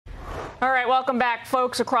All right, welcome back.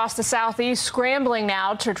 Folks across the Southeast scrambling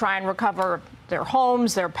now to try and recover their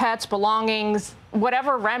homes, their pets, belongings,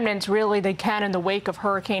 whatever remnants really they can in the wake of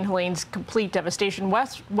Hurricane Helene's complete devastation.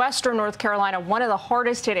 Western North Carolina, one of the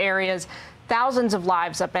hardest hit areas. Thousands of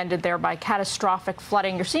lives upended there by catastrophic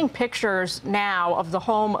flooding. You're seeing pictures now of the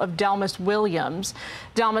home of Delmus Williams.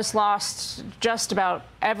 Delmus lost just about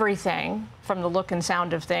everything from the look and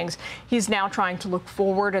sound of things. He's now trying to look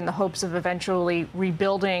forward in the hopes of eventually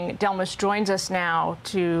rebuilding. Delmus joins us now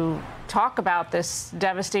to talk about this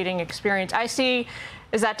devastating experience. I see,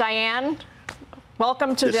 is that Dianne?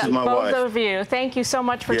 Welcome to both wife. of you. Thank you so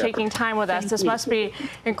much for taking time with us. This must be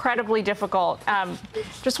incredibly difficult.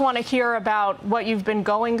 Just want to hear about what you've been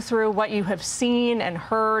going through, what you have seen and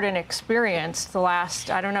heard and experienced the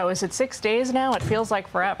last, I don't know, is it 6 days now? It feels like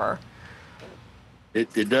forever.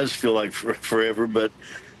 It does feel like forever, but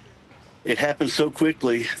it happened so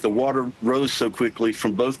quickly. The water rose so quickly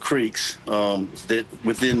from both creeks that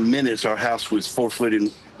within minutes our house was 4 foot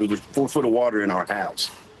in. There was 4 foot of water in our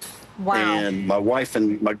house. Wow. And my wife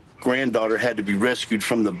and my granddaughter had to be rescued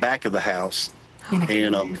from the back of the house.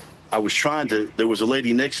 And I was trying to, there was a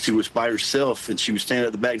lady next to us by herself, and she was standing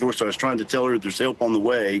at the back door, so I was trying to tell her there's help on the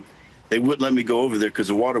way. They wouldn't let me go over there because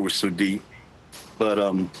the water was so deep. But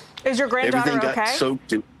is your granddaughter everything got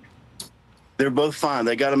soaked. They're both fine.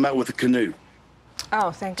 They got them out with a canoe. Oh,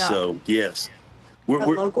 thank God. So, yes. We're a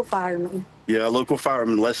local fireman. Yeah, a local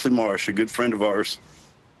fireman, Leslie Marsh, a good friend of ours.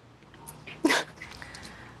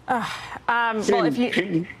 Well, if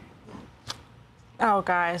you, oh,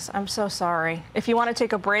 guys, I'm so sorry. If you want to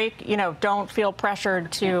take a break, you know, don't feel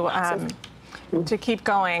pressured to keep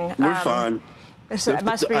going. We're fine. It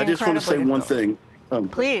must be I just want to say one thing.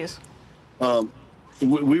 Please.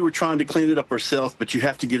 We were trying to clean it up ourselves, but you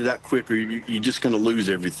have to get it out quicker. You're just going to lose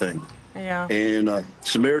everything. Yeah. And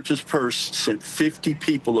Samaritan's Purse sent 50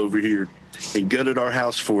 people over here and gutted our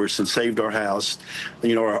house for us and saved our house.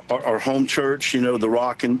 You know, our home church, you know, the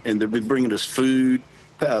Rock, and they've been bringing us food.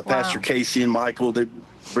 Pastor Casey and Michael, they're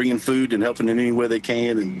bringing food and helping in any way they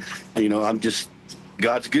can. And, you know, I'm just,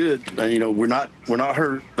 God's good. You know, we're not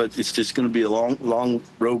hurt, but it's just going to be a long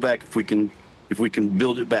road back if we can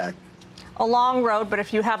build it back. A long road, but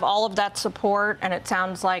if you have all of that support, and it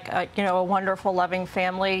sounds like you know, a wonderful, loving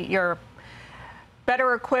family, you're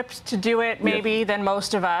better equipped to do it maybe than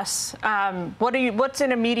most of us. What's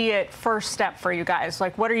an immediate first step for you guys?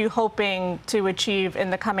 Like, what are you hoping to achieve in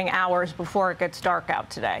the coming hours before it gets dark out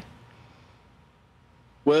today?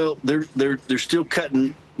 Well, they're still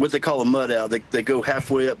cutting what they call a mud out. They go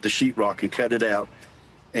halfway up the sheetrock and cut it out.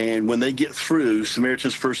 And when they get through,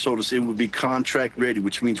 Samaritan's Purse told us it would be contract ready,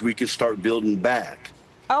 which means we could start building back.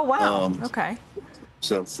 Oh, wow. Okay.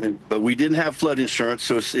 So, but we didn't have flood insurance,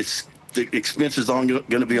 so it's the expense is going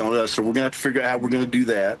to be on us. So we're going to have to figure out how we're going to do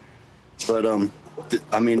that. But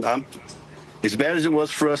I mean, as bad as it was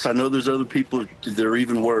for us, I know there's other people that are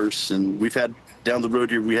even worse. And we've had down the road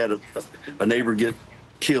here, we had a neighbor get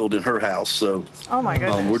killed in her house. So, oh my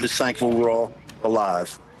goodness, we're just thankful we're all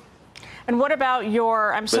alive. And what about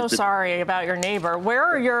your, I'm so sorry about your neighbor. Where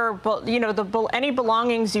are your, you know, any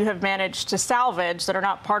belongings you have managed to salvage that are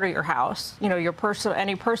not part of your house? You know, your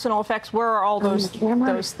any personal effects, where are all those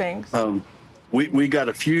things? We got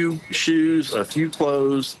a few shoes, a few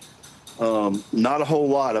clothes, not a whole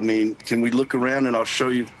lot. I mean, can we look around and I'll show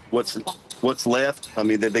you what's left? I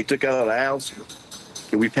mean, that they took out of the house.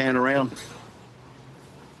 Can we pan around?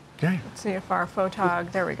 Okay. Let's see if our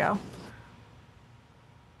photog, there we go.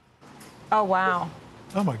 Oh, wow.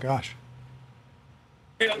 Oh, my gosh.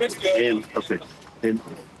 And, okay. And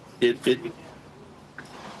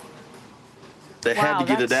they had to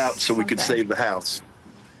get it out so we could save the house.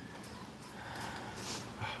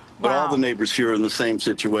 But all the neighbors here are in the same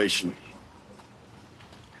situation.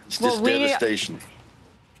 It's just devastation.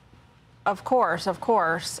 Of course, of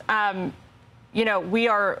course. You know, we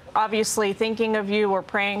are obviously thinking of you. We're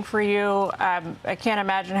praying for you. I can't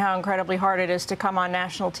imagine how incredibly hard it is to come on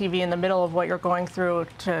national TV in the middle of what you're going through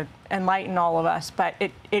to enlighten all of us. But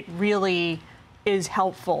it really is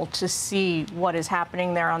helpful to see what is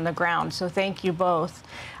happening there on the ground. So thank you both,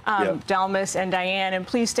 Delmus and Dianne. And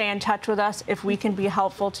please stay in touch with us. If we can be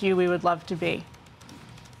helpful to you, we would love to be.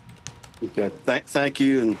 Okay. Thank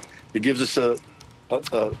you. And it gives us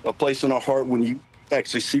a place in our heart when you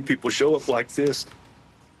actually see people show up like this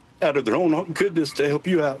out of their own goodness to help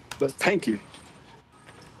you out. But thank you.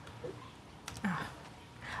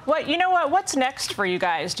 Well, you know what? What's next for you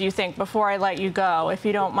guys, do you think, before I let you go, if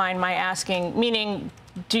you don't mind my asking? Meaning,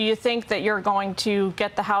 do you think that you're going to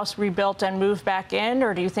get the house rebuilt and move back in,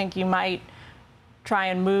 or do you think you might try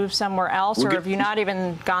and move somewhere else, or have you not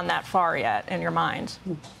even gone that far yet in your mind?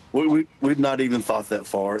 We've not even thought that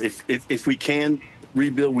far. If we can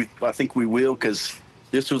rebuild, I think we will, because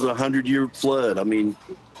this was a 100-year flood. I mean,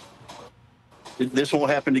 this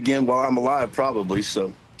won't happen again while I'm alive, probably.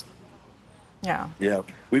 So, yeah,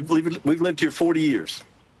 we've lived here 40 years.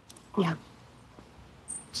 Yeah.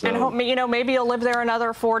 So, and hope, maybe you'll live there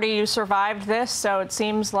another 40. You survived this, so it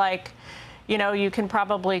seems like, you can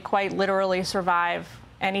probably quite literally survive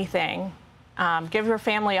anything. Give your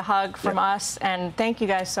family a hug from us, and thank you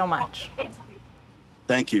guys so much.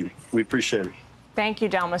 Thank you. We appreciate it. Thank you,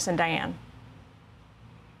 Delmus and Dianne.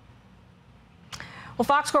 Well,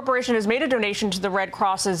 Fox Corporation has made a donation to the Red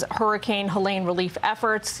Cross's Hurricane Helene relief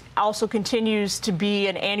efforts, also continues to be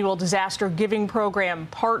an annual disaster giving program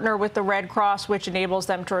partner with the Red Cross, which enables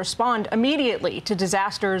them to respond immediately to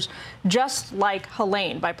disasters just like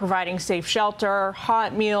Helene by providing safe shelter,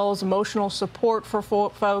 hot meals, emotional support for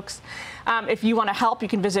folks. If you want to help, you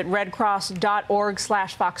can visit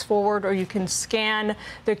redcross.org/FoxForward, or you can scan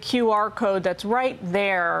the QR code that's right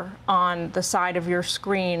there on the side of your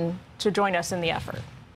screen to join us in the effort.